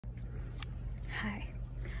Okay.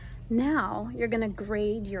 Now you're going to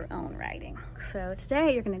grade your own writing. So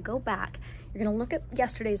today you're going to go back, you're going to look at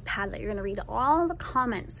yesterday's Padlet, you're going to read all the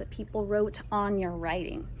comments that people wrote on your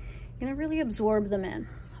writing. You're going to really absorb them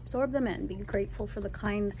in. Be grateful for the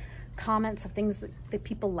kind comments of things that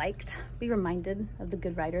people liked. Be reminded of the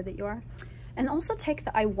good writer that you are. And also take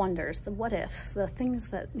the I wonders, the what ifs, the things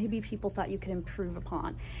that maybe people thought you could improve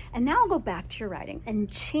upon. And now go back to your writing and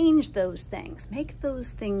change those things. Make those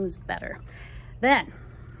things better. Then,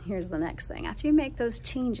 here's the next thing. After you make those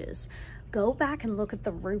changes, go back and look at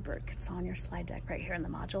the rubric. It's on your slide deck right here in the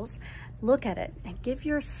modules. Look at it and give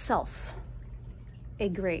yourself a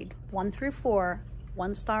grade, 1 through 4,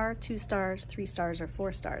 1 star, 2 stars, 3 stars, or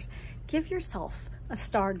 4 stars. Give yourself a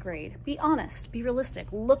star grade. Be honest, be realistic.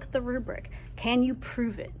 Look at the rubric. Can you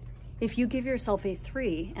prove it? If you give yourself a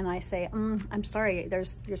 3 and I say, I'm sorry,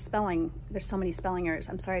 there's so many spelling errors.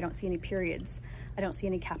 I'm sorry, I don't see any periods. I don't see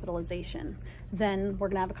any capitalization. Then we're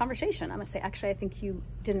gonna have a conversation. I'm gonna say, actually, I think you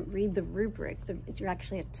didn't read the rubric. You're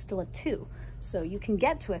actually still a 2. So you can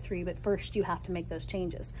get to a 3, but first you have to make those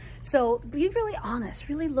changes. So be really honest,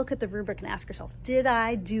 really look at the rubric and ask yourself, did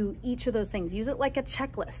I do each of those things? Use it like a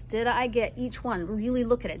checklist. Did I get each one? Really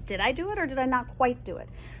look at it. Did I do it or did I not quite do it?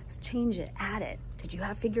 Just change it, add it. Did you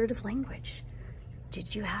have figurative language?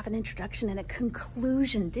 Did you have an introduction and a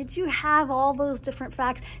conclusion? Did you have all those different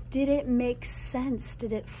facts? Did it make sense?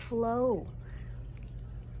 Did it flow?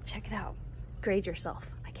 Check it out. Grade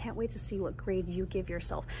yourself. I can't wait to see what grade you give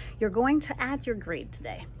yourself. You're going to add your grade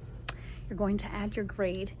today. You're going to add your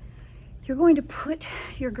grade. You're going to put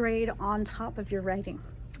your grade on top of your writing.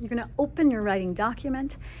 You're going to open your writing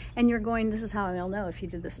document and you're going, this is how I'll know if you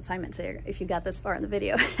did this assignment today, if you got this far in the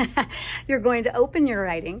video. You're going to open your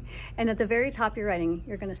writing and at the very top of your writing,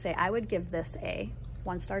 you're going to say, I would give this a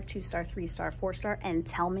 1 star, 2 star, 3 star, 4 star, and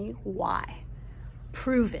tell me why.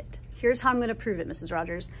 Prove it. Here's how I'm going to prove it, Mrs.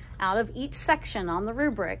 Rogers. Out of each section on the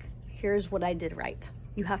rubric, here's what I did right.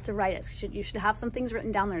 You have to write it. You should have some things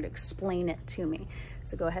written down there to explain it to me.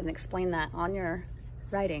 So go ahead and explain that on your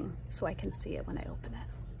writing so I can see it when I open it.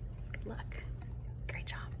 Good luck.